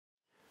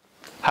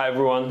Hi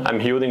everyone, I'm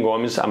Hilden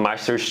Gomes, a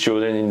master's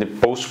student in the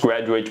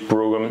postgraduate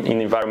program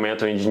in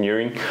environmental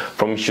engineering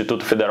from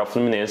Instituto Federal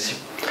Fluminense.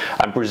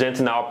 I'm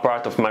presenting now a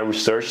part of my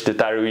research. The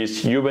title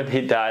is Urban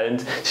Heat Island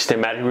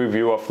Systematic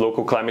Review of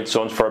Local Climate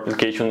Zones for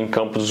Application in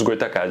Campos,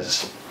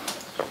 Goytacazes.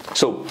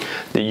 So,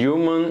 the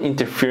human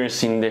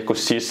interference in the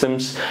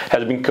ecosystems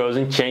has been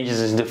causing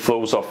changes in the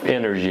flows of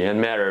energy and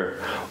matter.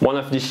 One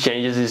of these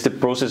changes is the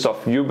process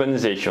of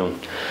urbanization.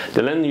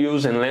 The land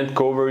use and land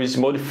cover is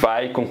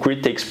modified,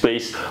 concrete takes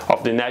place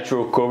of the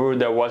natural cover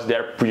that was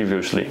there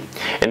previously.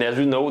 And as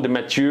we know, the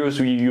materials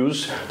we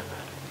use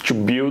to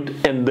build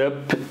end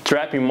up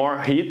trapping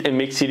more heat and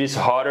make cities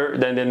hotter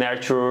than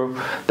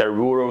the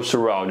rural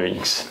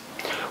surroundings.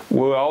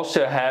 We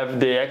also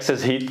have the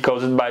excess heat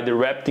caused by the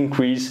rapid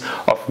increase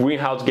of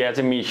greenhouse gas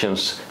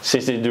emissions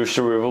since the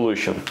Industrial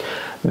Revolution.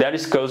 That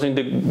is causing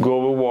the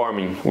global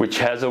warming, which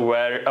has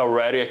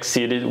already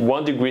exceeded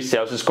 1 degree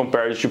Celsius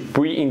compared to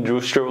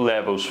pre-industrial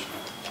levels.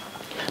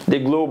 The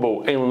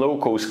global and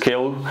local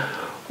scale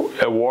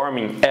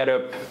warming add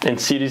up and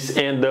cities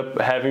end up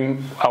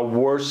having a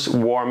worse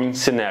warming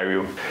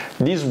scenario.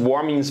 This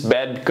warming is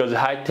bad because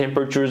high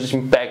temperatures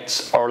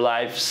impacts our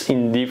lives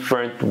in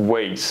different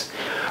ways.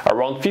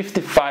 Around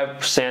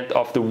 55%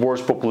 of the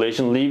world's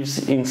population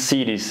lives in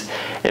cities,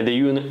 and the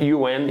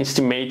UN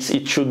estimates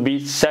it should be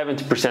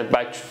 70%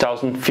 by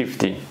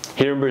 2050.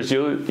 Here in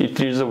Brazil, it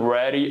is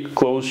already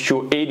close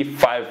to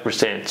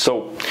 85%.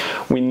 So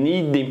we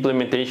need the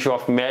implementation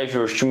of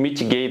measures to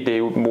mitigate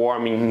the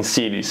warming in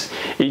cities.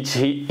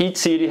 Each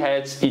city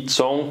has its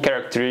own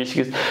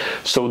characteristics,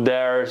 so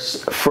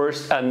there's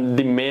first a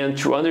demand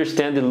to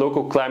understand the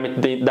local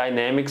climate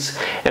dynamics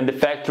and the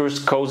factors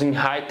causing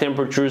high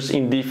temperatures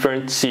in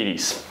different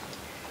cities.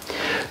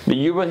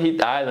 The urban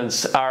heat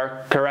islands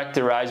are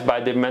characterized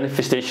by the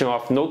manifestation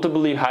of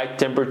notably high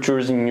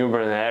temperatures in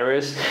urban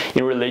areas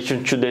in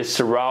relation to the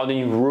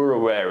surrounding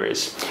rural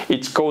areas.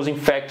 Its causing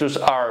factors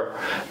are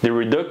the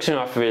reduction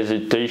of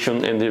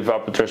vegetation and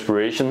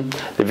evapotranspiration.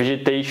 The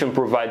vegetation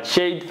provides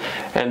shade,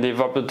 and the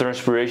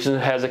evapotranspiration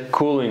has a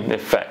cooling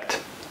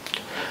effect.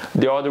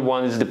 The other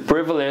one is the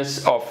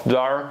prevalence of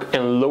dark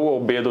and low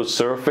albedo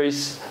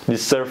surface. The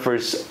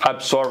surface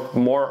absorbs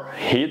more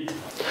heat.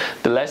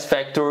 The last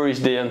factor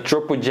is the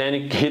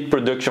anthropogenic heat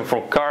production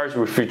from cars,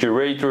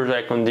 refrigerators,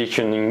 air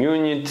conditioning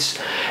units,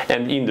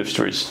 and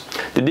industries.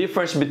 The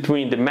difference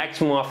between the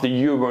maximum of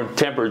the urban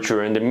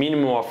temperature and the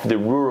minimum of the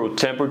rural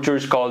temperature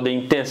is called the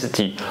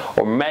intensity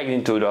or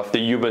magnitude of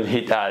the urban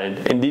heat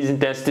island, and this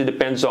intensity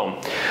depends on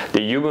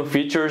the urban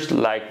features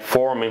like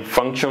form and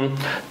function,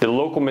 the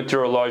local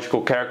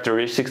meteorological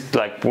characteristics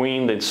like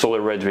wind and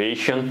solar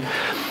radiation,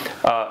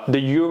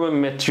 the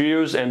urban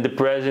materials and the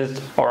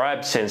presence or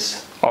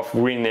absence of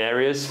green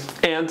areas,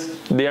 and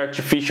the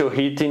artificial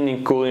heating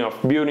and cooling of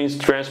buildings,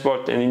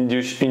 transport, and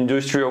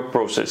industrial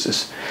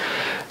processes.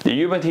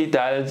 The urban heat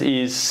island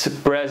is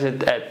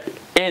present at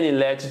any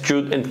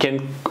latitude and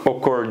can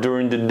occur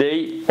during the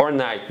day or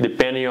night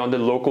depending on the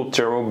local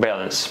thermal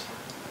balance.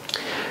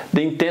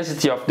 The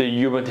intensity of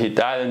the urban heat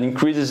island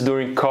increases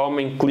during calm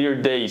and clear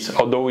days,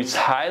 although it's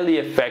highly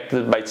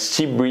affected by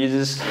sea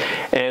breezes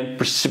and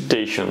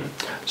precipitation.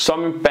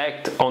 Some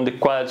impact on the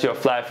quality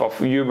of life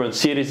of urban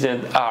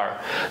citizens are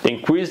the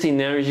increase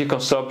in energy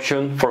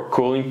consumption for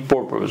cooling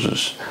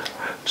purposes,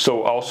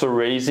 so also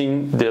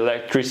raising the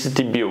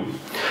electricity bill.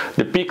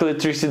 The peak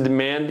electricity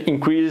demand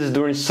increases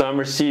during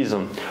summer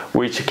season,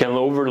 which can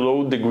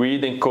overload the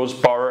grid and cause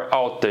power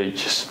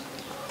outages.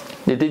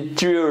 The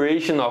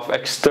deterioration of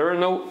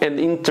external and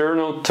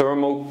internal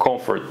thermal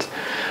comfort.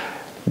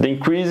 The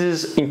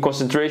increases in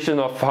concentration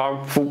of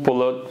harmful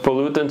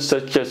pollutants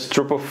such as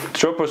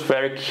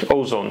tropospheric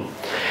ozone,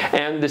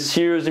 and the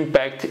serious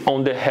impact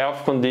on the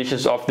health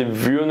conditions of the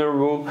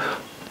vulnerable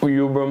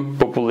urban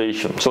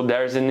population. So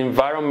there's an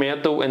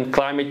environmental and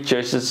climate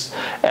justice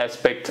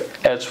aspect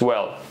as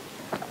well.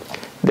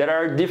 There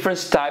are different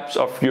types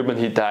of urban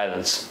heat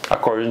islands,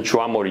 according to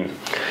Amorim.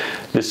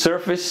 The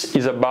surface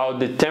is about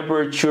the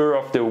temperature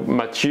of the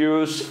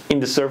materials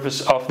in the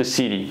surface of the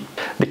city.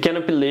 The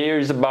canopy layer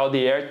is about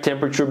the air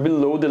temperature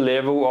below the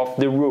level of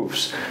the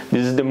roofs.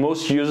 This is the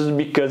most used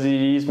because it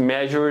is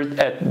measured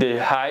at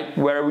the height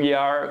where we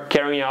are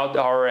carrying out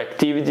our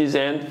activities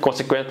and,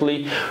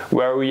 consequently,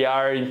 where we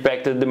are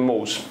impacted the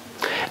most.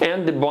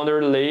 And the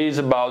boundary layer is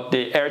about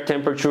the air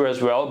temperature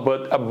as well,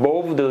 but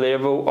above the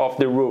level of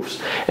the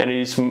roofs, and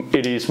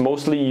it is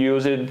mostly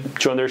used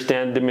to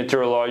understand the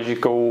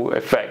meteorological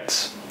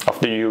effects of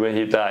the urban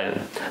heat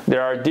island.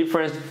 There are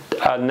different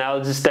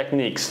analysis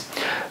techniques.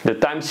 The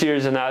time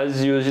series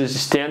analysis uses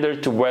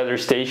standard weather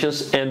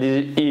stations, and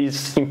it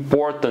is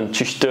important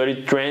to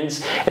study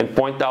trends and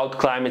point out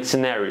climate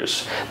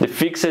scenarios. The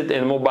fixed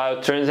and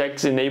mobile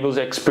transects enables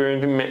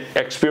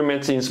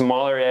experiments in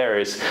smaller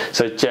areas,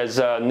 such as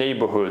a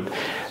neighborhood,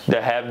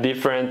 that have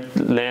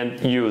different land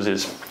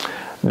uses.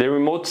 The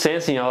remote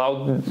sensing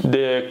allowed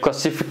the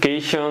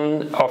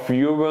classification of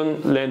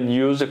urban land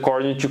use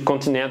according to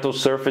continental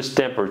surface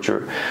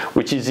temperature,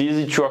 which is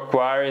easy to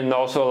acquire and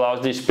also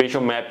allows the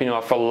spatial mapping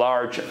of a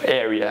large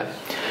area.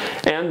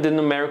 And the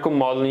numerical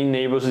modeling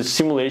enables the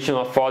simulation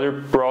of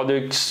other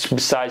products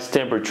besides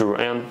temperature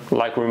and,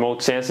 like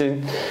remote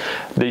sensing,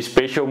 the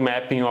spatial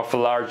mapping of a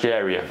large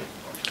area.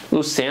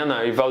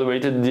 Lucena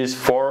evaluated these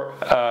four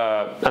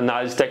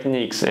analysis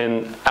techniques,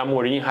 and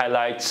Amorim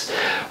highlights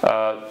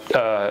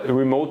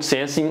remote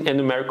sensing and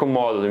numerical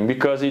modeling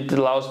because it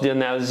allows the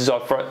analysis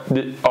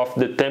of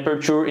the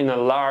temperature in a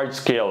large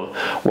scale,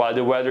 while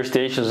the weather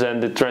stations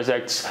and the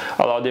transects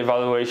allow the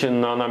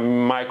evaluation on a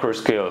micro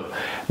scale.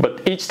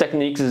 But each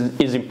technique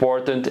is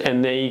important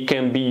and they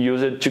can be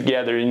used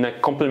together in a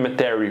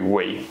complementary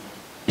way.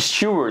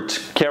 Stewart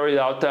carried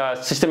out a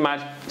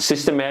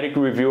systematic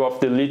review of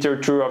the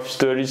literature of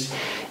studies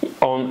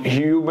on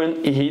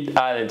urban heat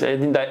islands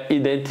and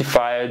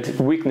identified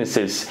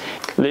weaknesses.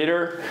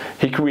 Later,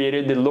 he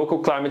created the local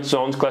climate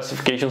zones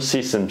classification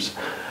system.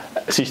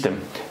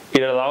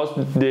 It allows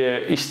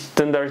the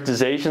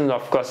standardization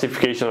of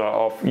classification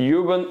of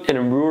urban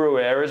and rural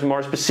areas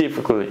more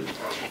specifically,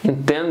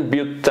 in 10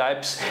 build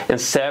types and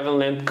 7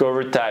 land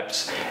cover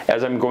types,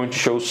 as I'm going to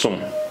show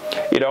soon.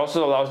 It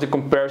also allows the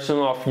comparison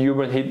of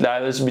urban heat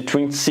islands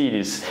between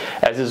cities.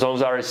 As the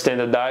zones are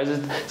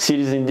standardized,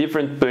 cities in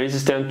different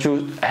places tend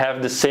to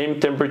have the same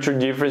temperature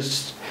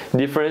difference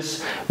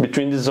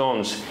between the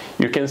zones.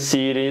 You can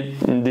see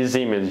it in this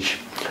image.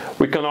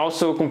 We can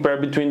also compare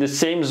between the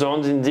same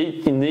zones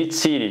in each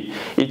city.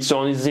 Each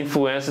zone is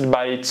influenced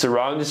by its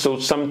surroundings, so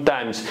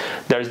sometimes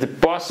there is the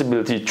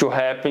possibility to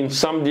happen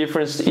some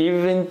difference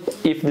even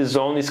if the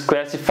zone is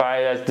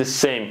classified as the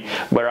same,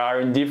 but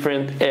are in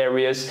different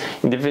areas,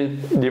 in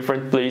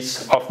different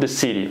places of the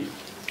city,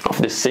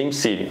 of the same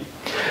city.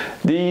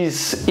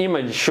 This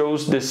image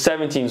shows the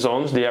 17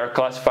 zones. They are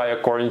classified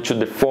according to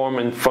the form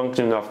and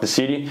function of the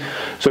city.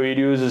 So it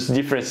uses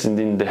differences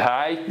in the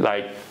height,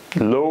 like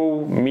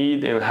low,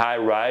 mid, and high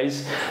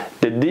rise,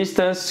 the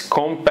distance,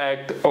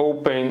 compact,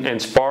 open,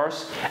 and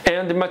sparse,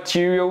 and the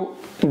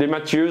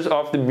materials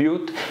of the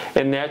built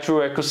and natural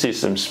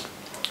ecosystems.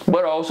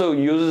 But also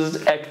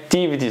uses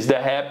activities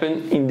that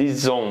happen in these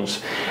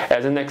zones.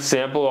 As an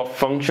example of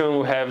function,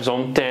 we have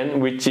zone 10,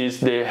 which is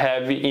the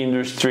heavy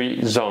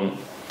industry zone.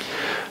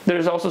 There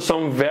is also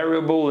some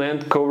variable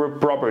land cover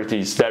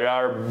properties that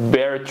are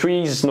bare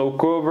trees, snow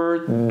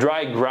cover,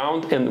 dry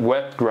ground, and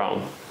wet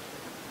ground.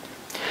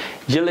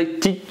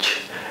 Genetic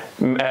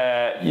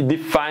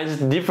defines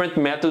different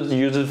methods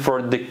used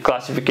for the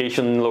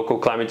classification in local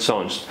climate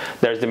zones.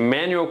 There's the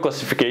manual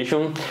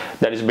classification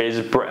that is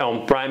based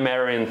on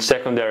primary and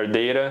secondary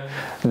data.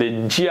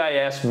 The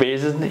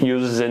GIS-based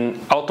uses an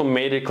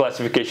automated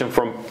classification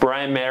from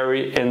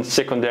primary and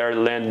secondary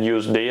land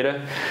use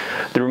data.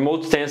 The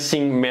remote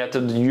sensing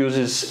method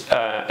uses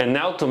an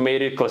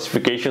automated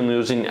classification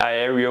using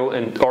aerial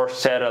or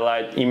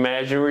satellite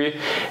imagery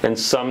and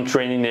some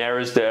training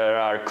areas that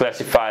are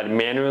classified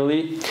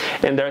manually.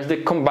 And there's the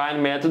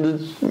combined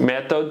method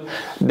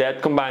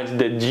that combines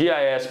the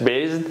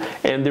GIS-based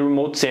and the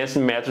remote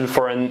sensing method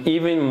for an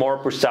even more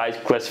precise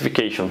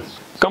classification.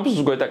 Campos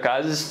dos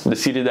Goytacazes, the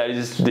city that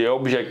is the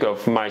object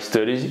of my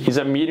studies, is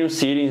a medium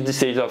city in the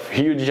state of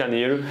Rio de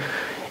Janeiro.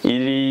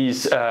 It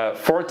is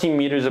 14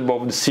 meters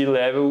above the sea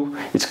level.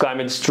 Its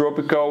climate is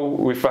tropical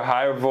with a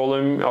higher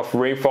volume of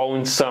rainfall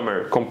in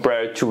summer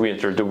compared to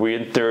winter. The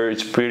winter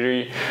is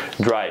pretty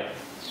dry.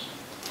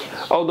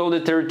 Although the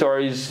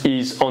territory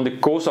is on the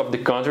coast of the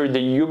country,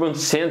 the urban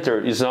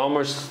center is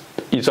almost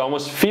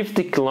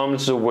 50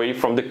 kilometers away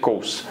from the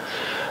coast.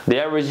 The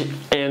average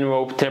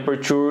annual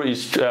temperature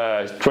is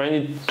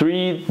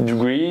 23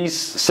 degrees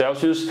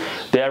Celsius.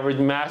 The average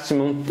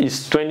maximum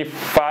is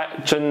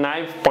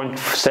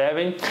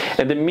 29.7,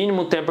 and the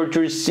minimum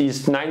temperature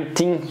is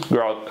 19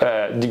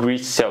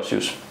 degrees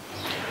Celsius.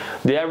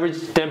 The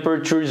average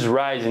temperature is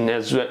rising,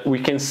 as we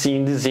can see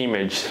in this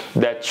image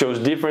that shows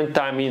different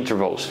time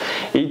intervals,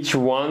 each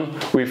one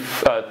with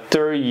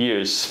 30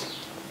 years.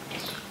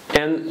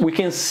 And we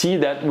can see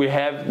that we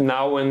have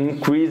now an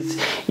increase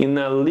in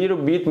a little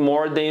bit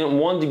more than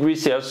 1 degree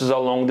Celsius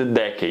along the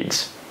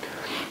decades.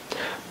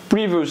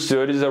 Previous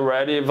studies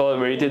already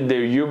evaluated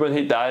the urban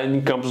heat island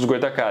in Campos dos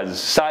Goytacazes.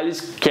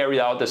 Salles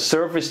carried out a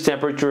surface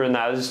temperature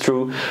analysis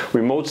through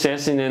remote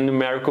sensing and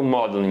numerical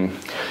modeling.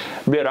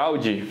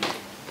 Beraldi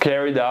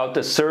carried out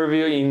a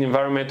survey in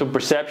environmental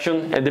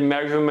perception and the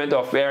measurement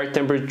of air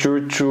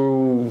temperature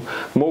through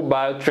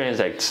mobile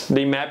transects.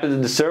 They mapped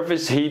the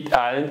surface heat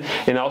island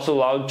and also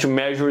allowed to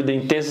measure the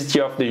intensity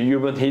of the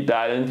urban heat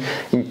island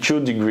in 2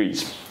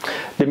 degrees.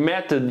 The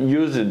method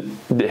used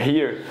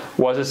here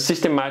was a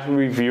systematic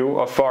review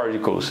of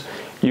articles,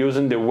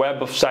 using the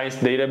Web of Science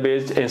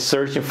database and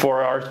searching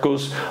for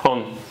articles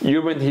on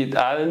urban heat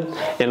island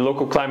and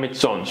local climate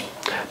zones.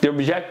 The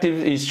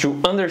objective is to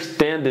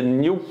understand the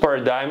new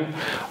paradigm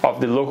of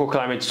the local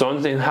climate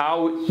zones and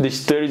how the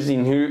studies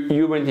in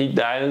urban heat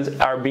islands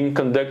are being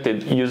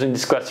conducted using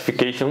this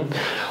classification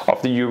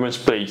of the urban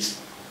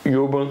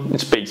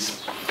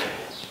space.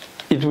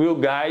 it will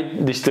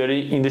guide the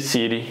study in the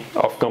city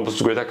of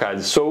Campos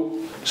Goytacazes.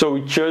 So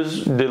we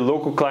chose the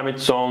local climate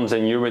zones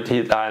and urban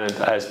heat island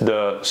as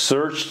the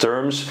search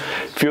terms,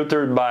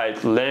 filtered by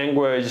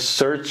language,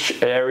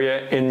 search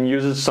area, and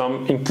used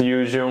some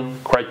inclusion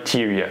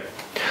criteria.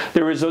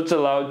 The results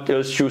allowed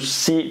us to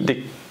see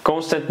the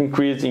constant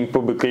increase in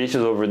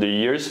publications over the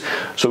years,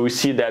 so we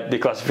see that the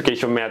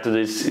classification method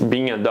is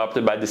being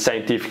adopted by the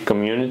scientific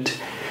community.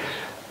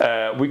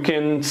 We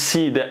can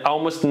see that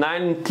almost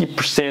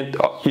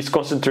 90% is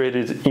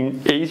concentrated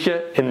in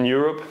Asia and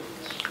Europe.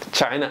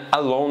 China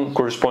alone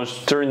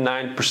corresponds to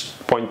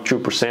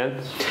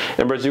 39.2%,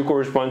 and Brazil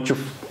corresponds to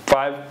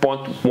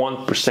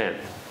 5.1%.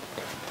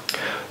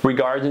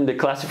 Regarding the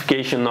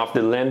classification of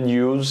the land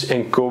use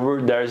and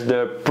cover, there's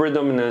the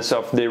predominance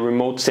of the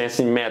remote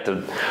sensing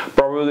method,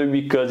 probably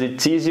because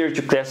it's easier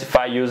to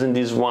classify using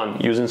this one,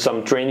 using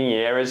some training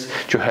areas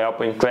to help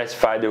and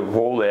classify the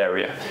whole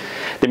area.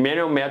 The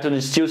manual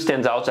method still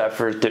stands out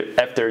after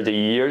the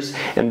years,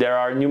 and there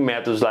are new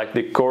methods like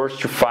the course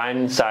to find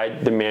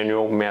inside the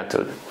manual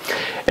method.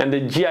 And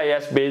the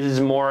GIS base is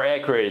more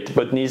accurate,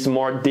 but needs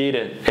more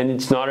data, and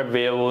it's not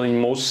available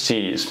in most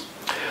cities.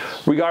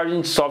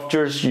 Regarding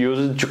softwares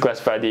used to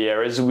classify the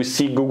areas, we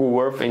see Google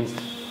Earth and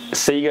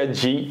Sega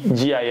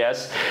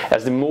GIS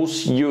as the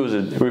most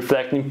used,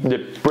 reflecting the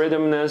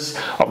predominance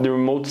of the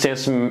remote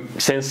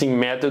sensing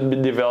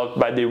method developed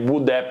by the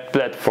WoodApp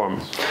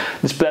platform.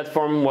 This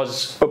platform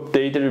was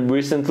updated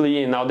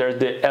recently, and now there's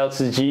the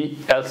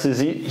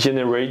LCZ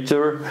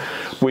generator,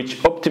 which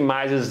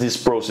optimizes this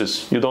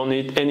process. You don't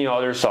need any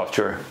other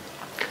software.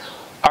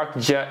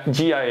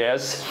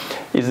 ArcGIS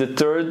is the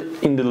third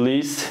in the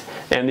list,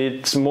 and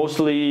it's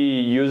mostly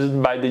used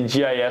by the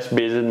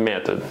GIS-based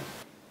method.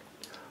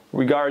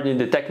 Regarding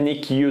the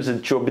technique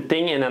used to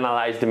obtain and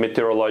analyze the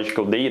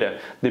meteorological data,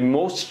 the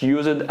most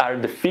used are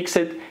the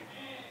fixed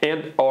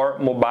and/or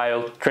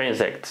mobile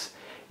transects.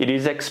 It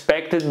is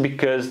expected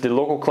because the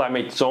local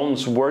climate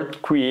zones were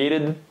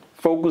created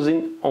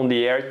focusing on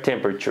the air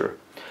temperature.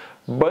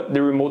 But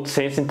the remote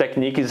sensing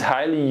technique is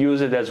highly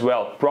used as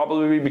well,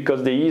 probably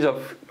because the ease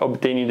of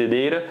obtaining the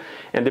data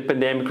and the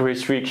pandemic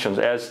restrictions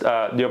as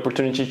the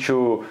opportunity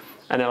to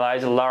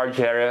analyze a large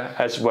area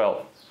as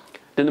well.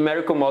 The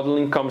numerical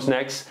modeling comes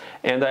next,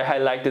 and I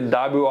highlight the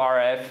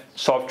WRF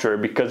software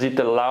because it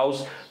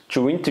allows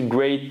to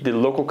integrate the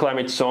local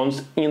climate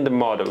zones in the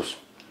models.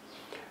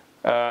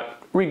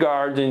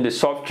 Regarding the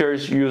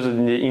softwares used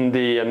in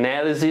the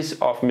analysis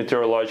of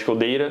meteorological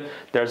data,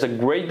 there's a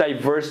great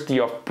diversity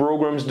of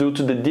programs due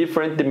to the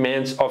different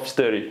demands of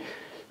studies.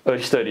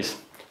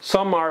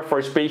 Some are for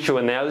spatial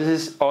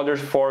analysis, others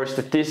for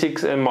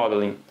statistics and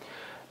modeling.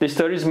 The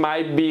studies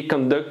might be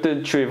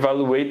conducted to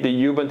evaluate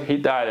the urban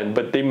heat island,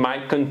 but they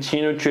might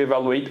continue to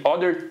evaluate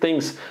other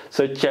things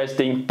such as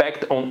the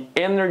impact on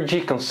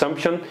energy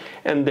consumption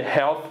and the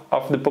health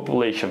of the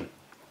population.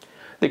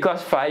 The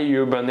classified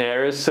urban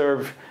areas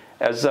serve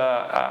as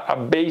a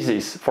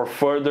basis for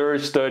further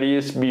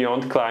studies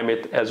beyond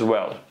climate as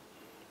well.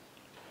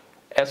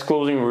 As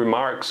closing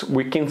remarks,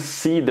 we can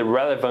see the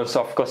relevance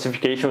of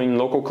classification in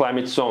local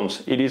climate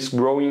zones. It is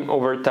growing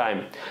over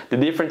time. The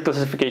different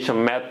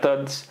classification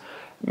methods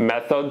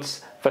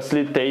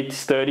facilitate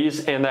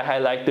studies, and I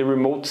highlight the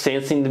remote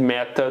sensing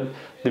method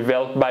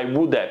developed by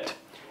WoodApp.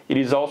 It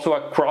is also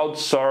a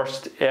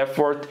crowdsourced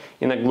effort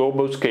in a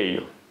global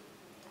scale.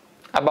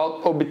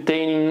 About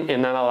obtaining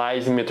and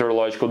analyzing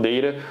meteorological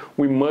data,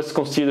 we must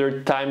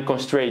consider time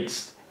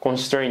constraints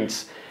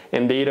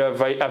and data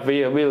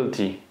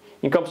availability.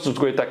 In Campos dos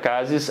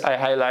Goytacazes, I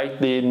highlight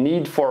the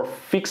need for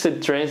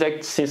fixed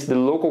transects since the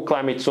local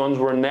climate zones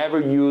were never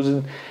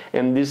used,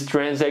 and these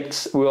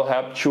transects will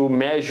help to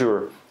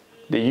measure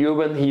the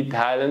urban heat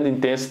island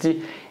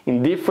intensity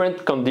in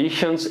different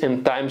conditions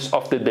and times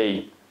of the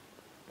day.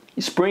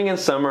 Spring and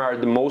summer are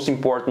the most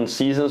important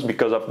seasons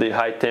because of the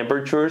high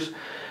temperatures,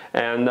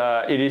 and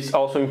it is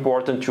also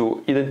important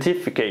to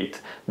identify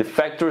the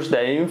factors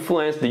that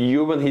influence the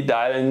urban heat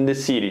island in the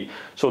city.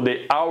 So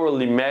the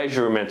hourly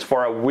measurements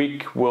for a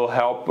week will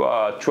help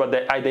to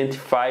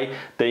identify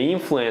the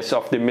influence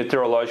of the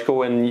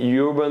meteorological and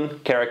urban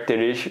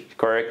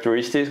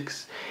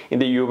characteristics in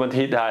the urban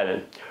heat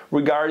island.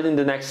 Regarding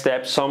the next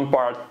step, some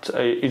part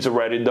is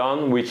already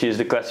done, which is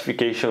the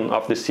classification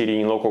of the city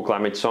in local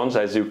climate zones.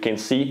 As you can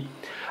see,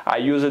 I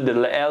used the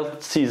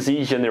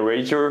LCZ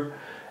generator,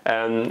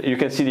 and you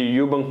can see the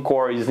urban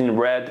core is in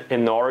red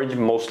and orange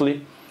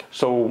mostly.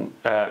 So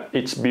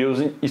its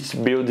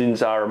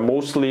buildings are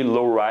mostly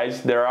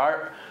low-rise. There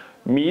are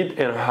mid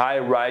and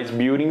high-rise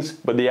buildings,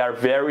 but they are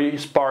very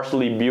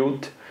sparsely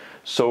built,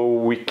 so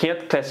we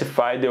can't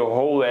classify the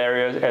whole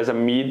area as a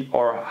mid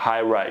or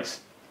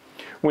high-rise.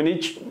 We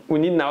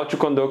need now to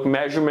conduct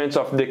measurements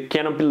of the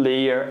canopy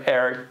layer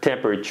air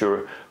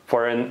temperature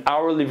for an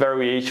hourly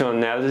variation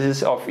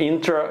analysis of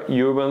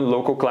intra-urban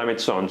local climate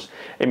zones,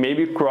 and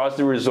maybe cross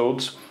the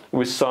results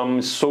with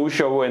some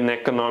social and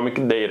economic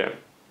data.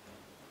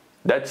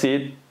 That's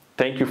it.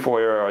 Thank you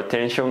for your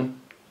attention.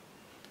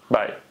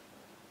 Bye.